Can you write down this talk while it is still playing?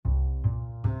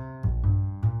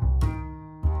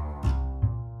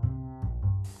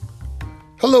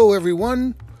Hello,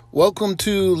 everyone. Welcome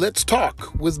to Let's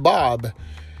Talk with Bob.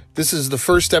 This is the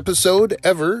first episode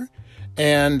ever,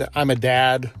 and I'm a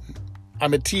dad,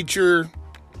 I'm a teacher,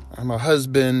 I'm a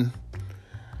husband,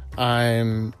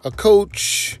 I'm a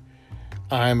coach,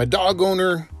 I'm a dog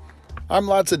owner, I'm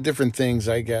lots of different things,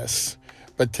 I guess.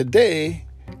 But today,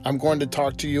 I'm going to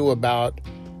talk to you about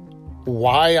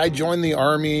why I joined the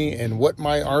Army and what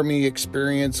my Army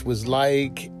experience was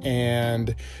like,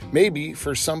 and maybe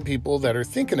for some people that are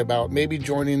thinking about maybe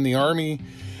joining the Army,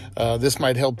 this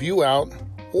might help you out,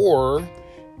 or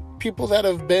people that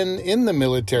have been in the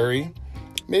military,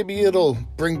 maybe it'll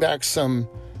bring back some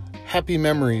happy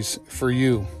memories for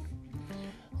you.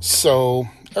 So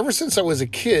ever since I was a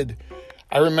kid,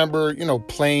 I remember,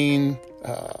 playing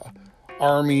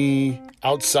Army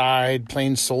outside,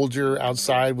 playing soldier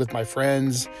outside with my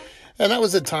friends. And that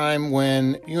was a time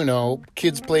when,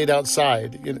 kids played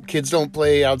outside. Kids don't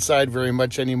play outside very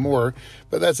much anymore,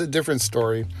 but that's a different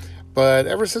story. But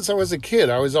ever since I was a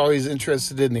kid, I was always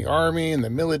interested in the Army and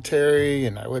the military,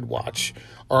 and I would watch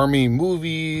Army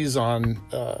movies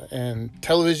and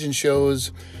television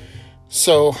shows.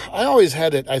 So I always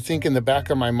had it, I think, in the back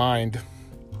of my mind.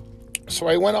 So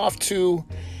I went off to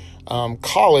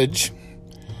college,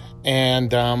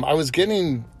 and I was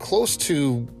getting close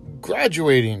to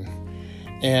graduating,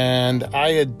 and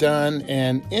I had done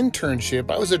an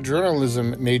internship. I was a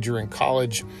journalism major in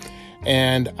college,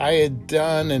 and I had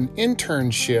done an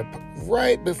internship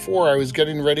right before I was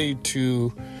getting ready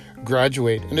to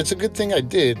graduate. And it's a good thing I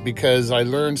did, because I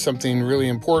learned something really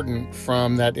important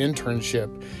from that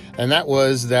internship, and that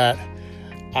was that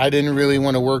I didn't really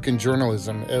want to work in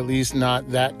journalism, at least not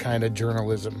that kind of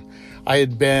journalism. I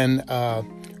had been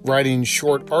writing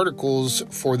short articles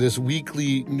for this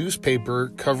weekly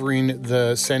newspaper covering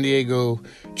the San Diego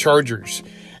Chargers.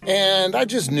 And I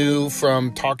just knew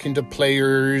from talking to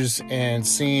players and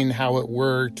seeing how it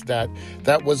worked that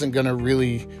wasn't going to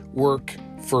really work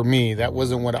for me. That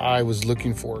wasn't what I was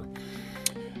looking for.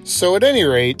 So at any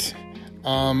rate,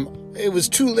 it was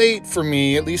too late for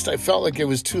me, at least I felt like it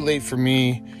was too late for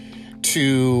me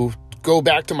to go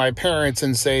back to my parents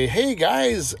and say, hey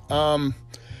guys,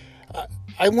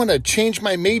 I want to change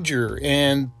my major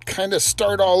and kind of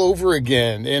start all over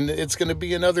again. And it's going to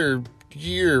be another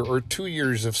year or 2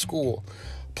 years of school.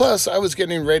 Plus, I was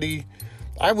getting ready.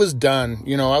 I was done.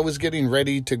 I was getting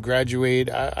ready to graduate.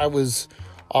 I was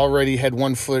already had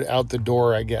one foot out the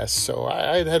door, I guess. So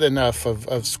I had had enough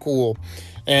of school.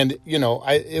 And,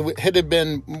 it had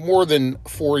been more than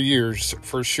 4 years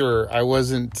for sure. I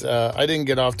didn't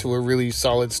get off to a really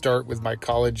solid start with my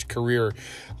college career.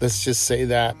 Let's just say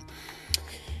that.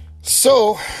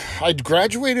 So I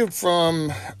graduated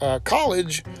from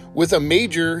college with a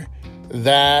major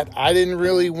that I didn't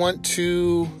really want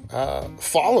to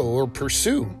follow or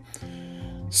pursue.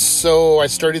 So I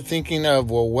started thinking of,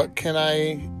 well, what can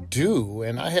I do?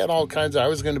 And I had all kinds I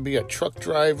was going to be a truck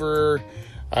driver.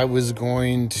 I was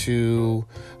going to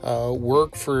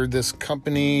work for this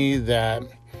company that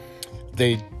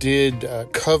they did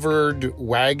covered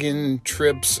wagon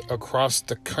trips across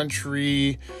the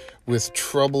country with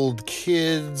troubled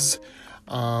kids.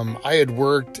 I had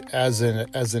worked as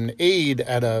an aide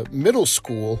at a middle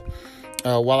school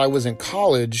while I was in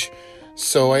college,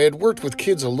 so I had worked with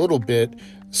kids a little bit.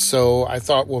 So I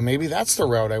thought, well, maybe that's the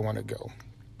route I want to go.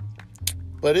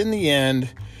 But in the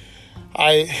end,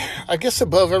 I guess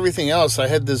above everything else, I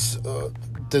had this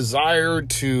desire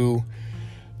to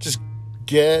just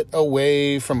get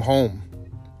away from home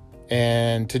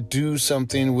and to do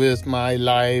something with my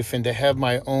life and to have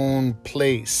my own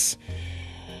place.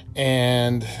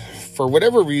 And for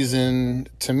whatever reason,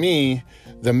 to me,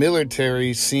 the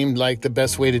military seemed like the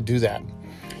best way to do that.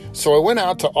 So I went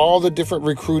out to all the different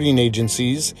recruiting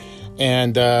agencies,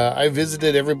 and I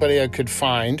visited everybody I could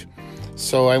find.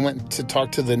 So I went to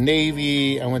talk to the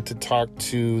Navy. I went to talk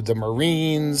to the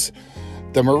Marines.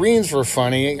 The Marines were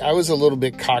funny. I was a little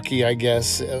bit cocky, I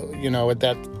guess, at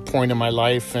that point in my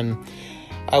life. And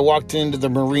I walked into the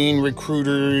Marine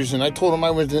recruiters and I told them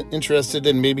I was interested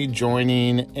in maybe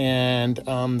joining. And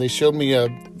they showed me a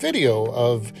video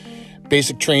of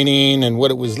basic training and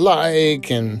what it was like.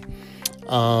 And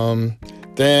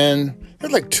then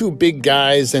there's like two big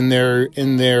guys in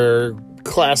their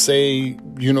Class A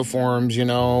uniforms,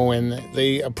 and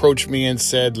they approached me and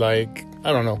said, like,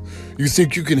 I don't know, you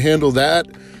think you can handle that?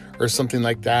 Or something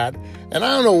like that. And I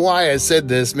don't know why I said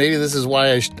this. Maybe this is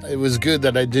why it was good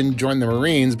that I didn't join the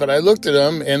Marines. But I looked at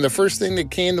them, and the first thing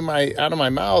that came out of my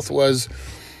mouth was,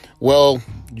 well,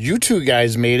 you two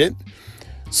guys made it.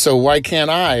 So why can't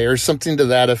I, or something to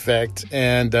that effect?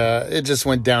 And it just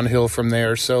went downhill from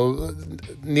there. So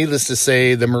needless to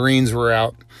say, the Marines were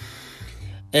out.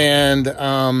 And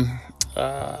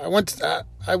I went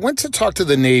to talk to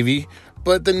the Navy,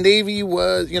 but the Navy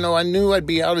was, I knew I'd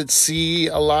be out at sea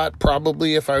a lot,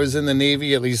 probably if I was in the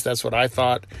Navy. At least that's what I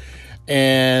thought.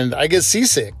 And I get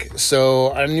seasick.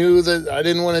 So I knew that I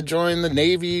didn't want to join the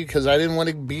Navy because I didn't want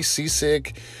to be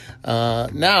seasick.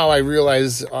 Now I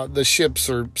realize the ships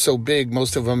are so big,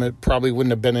 most of them, it probably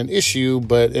wouldn't have been an issue.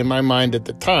 But in my mind at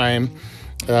the time,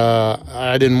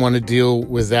 I didn't want to deal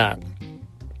with that.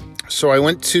 So I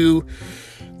went to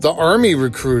the Army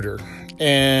recruiter,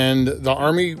 and the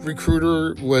Army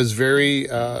recruiter was very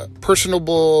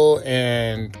personable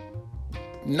and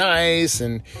nice,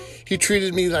 and he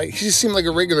treated me like, he seemed like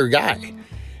a regular guy,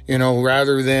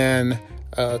 rather than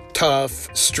a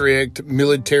tough, strict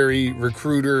military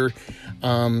recruiter.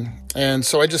 And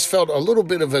so I just felt a little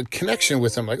bit of a connection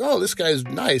with him, like, oh, this guy's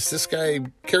nice. This guy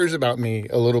cares about me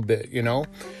a little bit,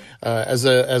 as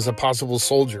a possible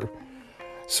soldier.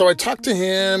 So I talked to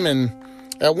him, and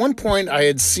at one point I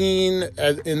had seen,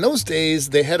 in those days,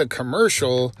 they had a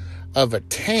commercial of a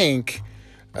tank,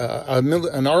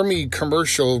 an Army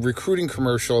commercial, recruiting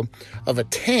commercial of a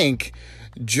tank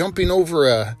jumping over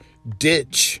a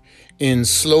ditch in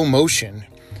slow motion.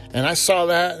 And I saw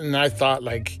that and I thought,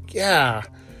 like, yeah,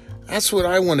 that's what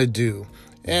I want to do.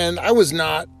 And I was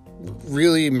not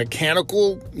really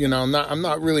mechanical, I'm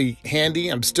not really handy.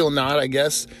 I'm still not, I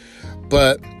guess.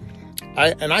 But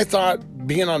I thought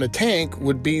being on a tank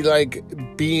would be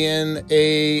like being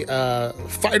a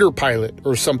fighter pilot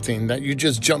or something, that you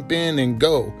just jump in and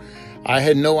go. I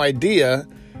had no idea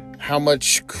how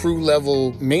much crew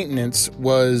level maintenance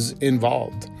was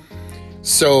involved.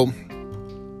 So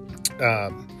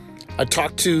I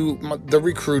talked to the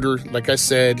recruiter. Like I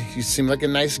said, he seemed like a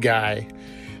nice guy,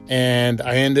 and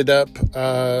I ended up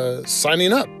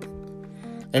signing up,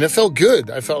 and it felt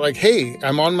good. I felt like, hey,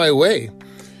 I'm on my way.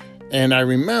 And I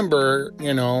remember,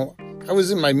 I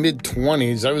was in my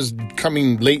mid-20s. I was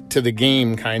coming late to the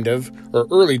game, kind of, or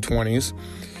early 20s.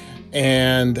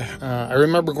 And I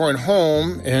remember going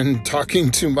home and talking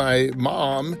to my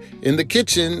mom in the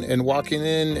kitchen and walking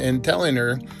in and telling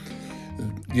her,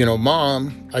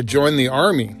 Mom, I joined the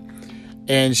Army.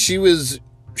 And she was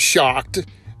shocked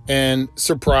and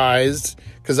surprised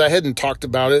because I hadn't talked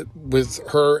about it with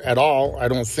her at all, I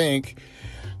don't think.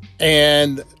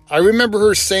 And I remember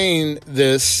her saying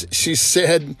this. She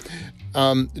said,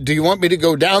 do you want me to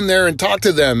go down there and talk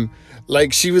to them?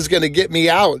 Like she was going to get me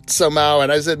out somehow.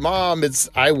 And I said, Mom,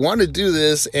 I want to do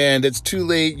this and it's too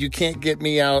late. You can't get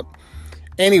me out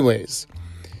anyways.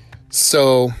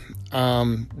 So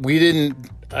I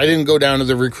didn't go down to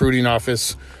the recruiting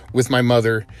office with my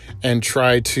mother and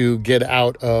try to get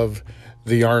out of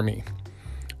the Army.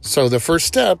 So the first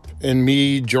step in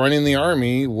me joining the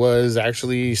Army was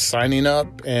actually signing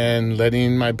up and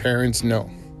letting my parents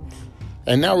know.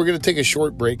 And now we're going to take a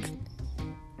short break.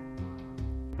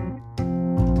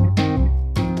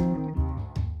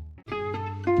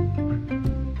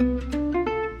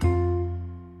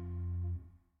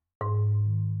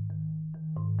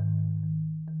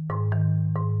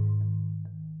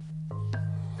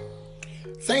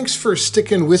 Thanks for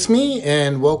sticking with me,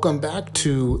 and welcome back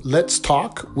to Let's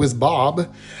Talk with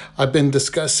Bob. I've been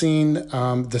discussing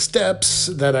the steps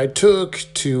that I took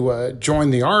to join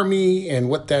the Army and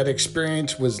what that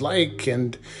experience was like.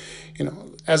 And,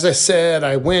 as I said,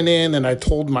 I went in and I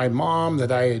told my mom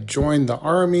that I had joined the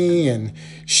Army, and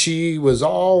she was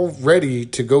all ready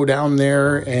to go down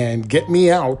there and get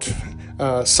me out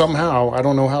somehow. I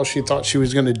don't know how she thought she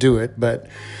was going to do it, but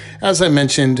as I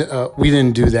mentioned, we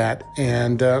didn't do that.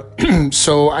 And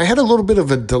so I had a little bit of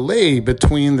a delay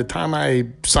between the time I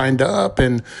signed up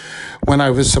and when I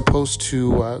was supposed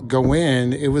to go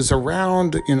in. It was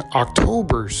around in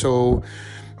October. So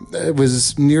it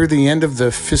was near the end of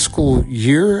the fiscal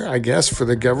year, I guess, for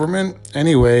the government.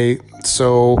 Anyway,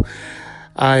 so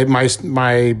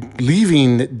my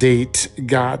leaving date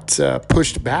got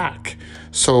pushed back.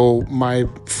 So my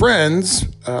friends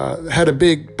had a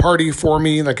big party for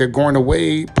me, like a going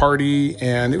away party,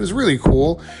 and it was really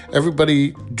cool.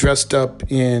 Everybody dressed up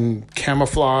in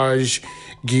camouflage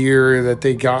gear that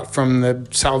they got from the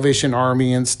Salvation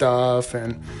Army and stuff,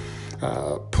 and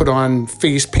put on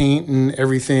face paint and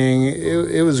everything.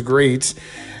 It was great.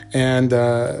 And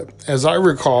as I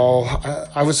recall,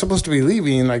 I was supposed to be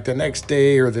leaving like the next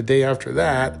day or the day after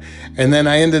that. And then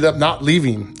I ended up not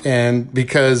leaving, and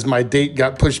because my date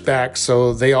got pushed back.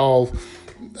 So they all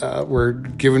were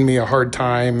giving me a hard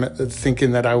time,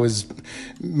 thinking that I was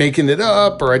making it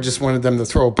up or I just wanted them to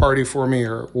throw a party for me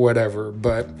or whatever.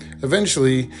 But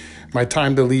eventually, my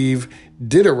time to leave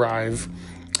did arrive.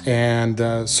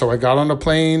 And so I got on a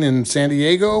plane in San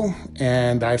Diego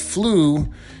and I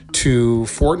flew to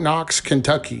Fort Knox,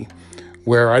 Kentucky,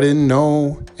 where I didn't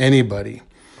know anybody.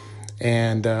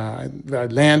 And I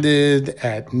landed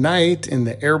at night in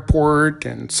the airport,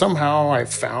 and somehow I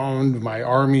found my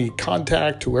Army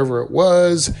contact, whoever it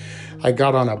was. I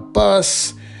got on a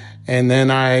bus, and then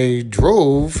I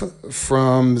drove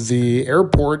from the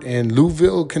airport in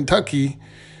Louisville, Kentucky,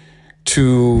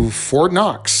 to Fort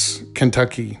Knox,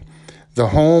 Kentucky, the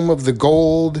home of the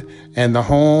gold and the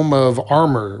home of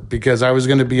armor, because I was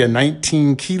going to be a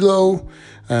 19-kilo,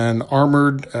 an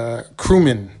armored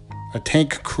crewman. A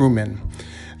tank crewman.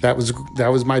 That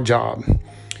was my job.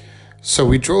 So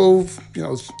we drove,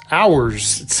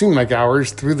 hours. It seemed like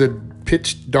hours through the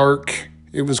pitch dark.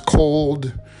 It was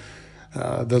cold.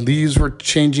 The leaves were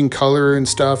changing color and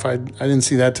stuff. I didn't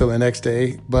see that till the next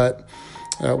day. But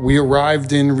we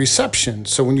arrived in reception.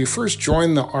 So when you first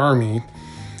join the Army,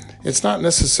 it's not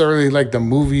necessarily like the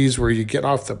movies where you get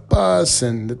off the bus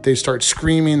and they start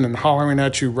screaming and hollering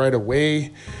at you right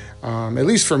away. At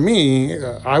least for me,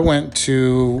 I went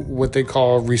to what they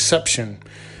call reception.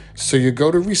 So you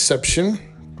go to reception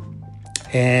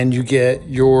and you get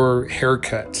your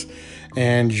haircut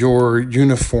and your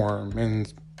uniform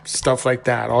and stuff like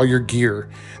that, all your gear.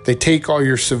 They take all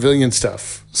your civilian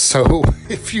stuff. So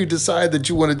if you decide that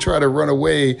you want to try to run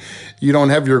away, you don't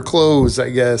have your clothes,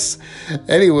 I guess.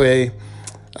 Anyway,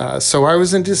 so I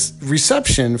was in this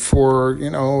reception for,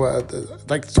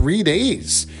 like 3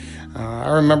 days. I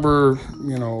remember,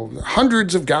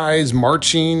 hundreds of guys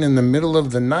marching in the middle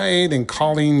of the night and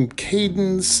calling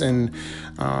cadence, and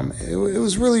it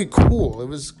was really cool. It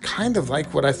was kind of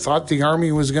like what I thought the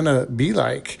Army was going to be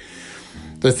like.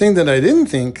 The thing that I didn't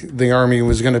think the Army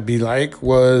was going to be like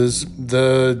was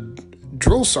the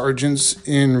drill sergeants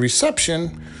in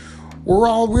reception were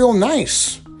all real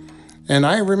nice. And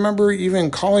I remember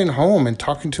even calling home and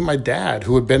talking to my dad,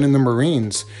 who had been in the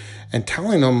Marines, and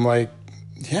telling him,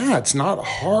 yeah, it's not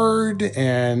hard,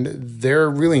 and they're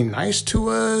really nice to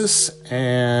us,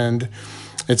 and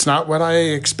it's not what I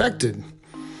expected.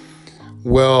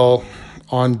 Well,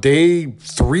 on day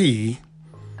 3,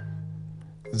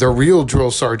 the real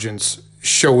drill sergeants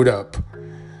showed up,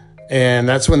 and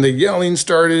that's when the yelling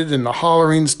started and the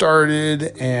hollering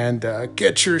started, and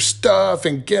get your stuff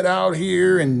and get out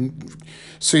here. And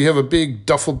so you have a big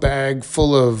duffel bag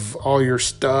full of all your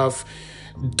stuff,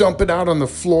 dump it out on the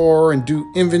floor and do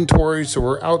inventory. So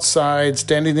we're outside,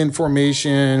 standing in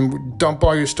formation, dump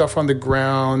all your stuff on the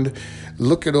ground,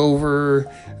 look it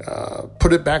over,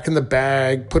 put it back in the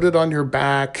bag, put it on your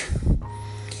back,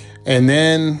 and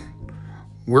then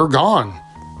we're gone.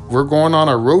 We're going on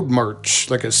a road march,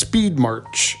 like a speed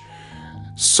march.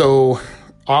 So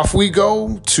off we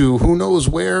go to who knows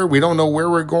where. We don't know where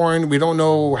we're going. We don't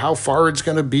know how far it's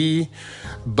going to be,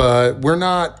 but we're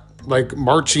not like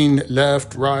marching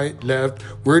left, right, left.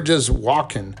 We're just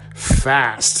walking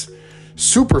fast,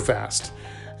 super fast.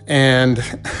 And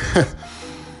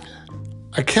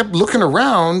I kept looking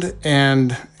around,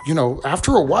 and,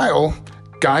 after a while,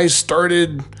 guys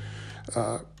started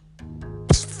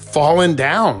falling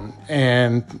down,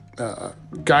 and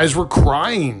guys were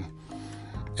crying.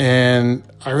 And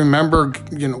I remember,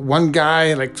 one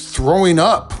guy like throwing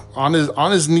up on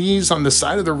his knees on the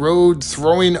side of the road,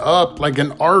 throwing up like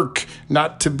an arc,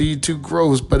 not to be too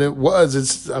gross, but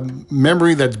it's a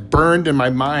memory that's burned in my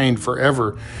mind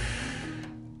forever.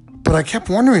 But I kept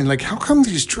wondering, how come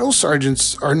these drill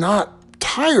sergeants are not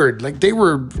tired? Like, they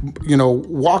were,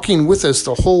 walking with us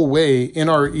the whole way in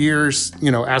our ears,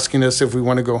 asking us if we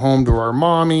want to go home to our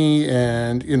mommy,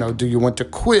 and, do you want to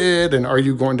quit? And are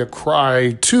you going to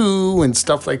cry too? And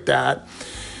stuff like that.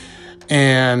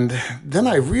 And then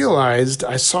I realized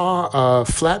I saw a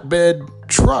flatbed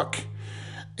truck,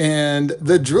 and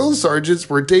the drill sergeants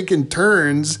were taking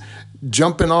turns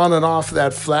jumping on and off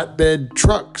that flatbed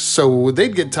truck. So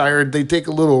they'd get tired, they'd take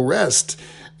a little rest,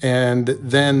 and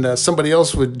then somebody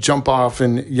else would jump off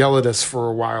and yell at us for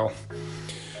a while.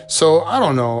 So I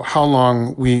don't know how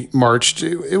long we marched.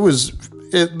 It was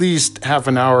at least half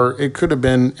an hour. It could have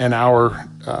been an hour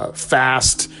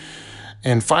fast.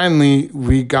 And finally,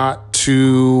 we got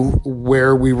to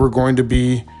where we were going to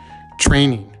be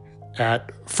training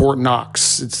at Fort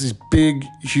Knox. It's these big,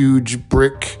 huge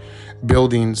brick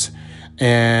buildings.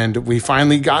 And we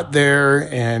finally got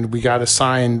there, and we got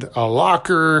assigned a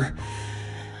locker.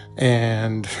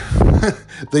 And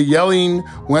the yelling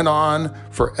went on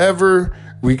forever.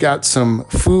 We got some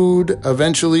food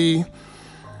eventually,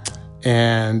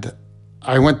 and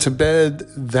I went to bed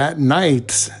that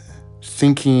night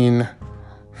thinking,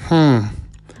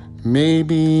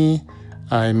 maybe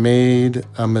I made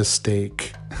a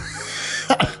mistake.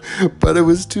 But it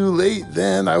was too late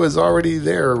then. I was already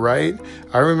there, right?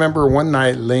 I remember one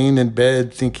night laying in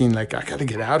bed thinking, like, I got to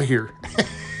get out of here.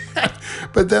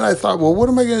 But then I thought, well, what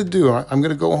am I going to do? I'm going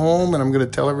to go home and I'm going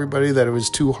to tell everybody that it was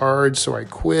too hard, so I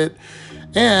quit.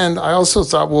 And I also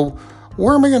thought, well,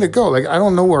 where am I going to go? Like, I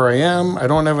don't know where I am. I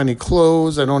don't have any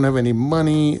clothes. I don't have any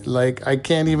money. Like, I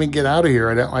can't even get out of here.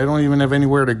 I don't even have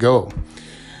anywhere to go.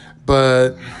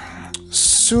 But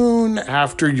soon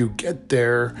after you get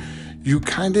there, you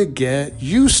kind of get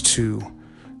used to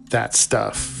that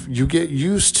stuff. You get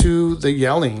used to the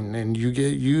yelling, and you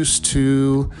get used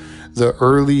to the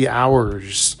early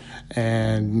hours.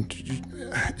 And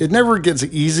it never gets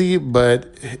easy, but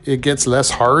it gets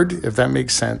less hard, if that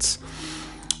makes sense.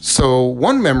 So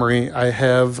one memory I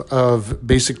have of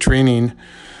basic training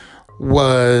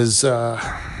was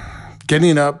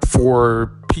getting up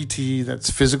for PT, that's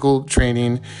physical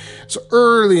training. It's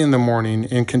early in the morning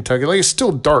in Kentucky. Like, it's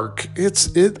still dark.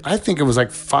 I think it was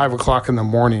like 5 o'clock in the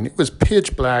morning. It was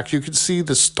pitch black. You could see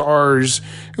the stars.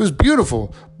 It was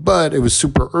beautiful, but it was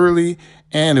super early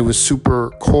and it was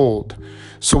super cold.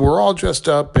 So we're all dressed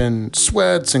up in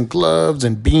sweats and gloves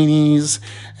and beanies,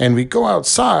 and we go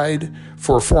outside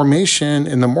for formation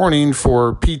in the morning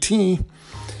for PT,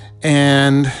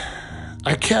 and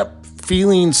I kept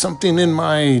feeling something in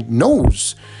my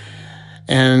nose.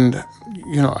 And,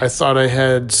 I thought I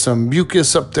had some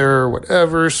mucus up there or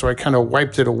whatever, so I kind of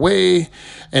wiped it away,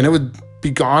 and it would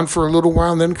be gone for a little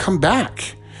while and then come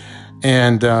back.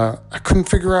 And I couldn't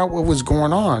figure out what was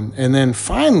going on. And then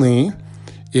finally,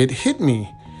 it hit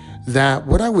me that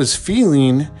what I was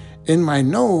feeling in my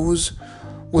nose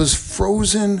was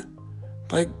frozen,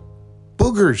 like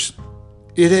boogers.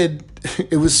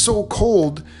 It was so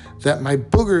cold that my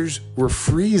boogers were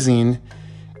freezing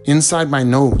inside my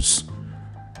nose.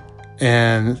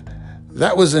 And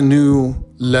that was a new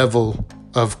level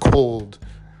of cold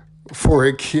for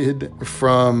a kid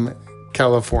from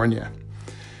California.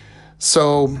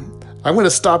 So I'm going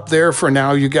to stop there for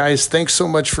now, you guys. Thanks so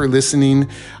much for listening.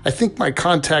 I think my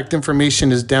contact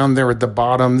information is down there at the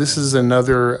bottom. This is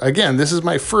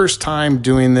my first time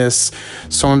doing this,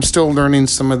 so I'm still learning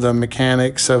some of the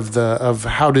mechanics of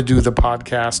how to do the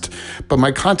podcast. But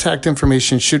my contact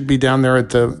information should be down there at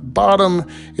the bottom.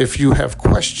 If you have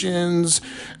questions,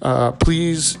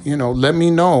 please, let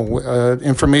me know.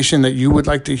 Information that you would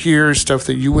like to hear, stuff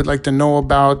that you would like to know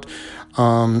about.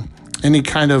 Any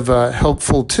kind of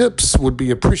helpful tips would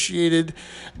be appreciated.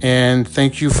 And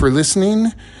thank you for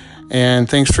listening. And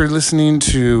thanks for listening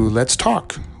to Let's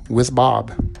Talk with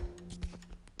Bob.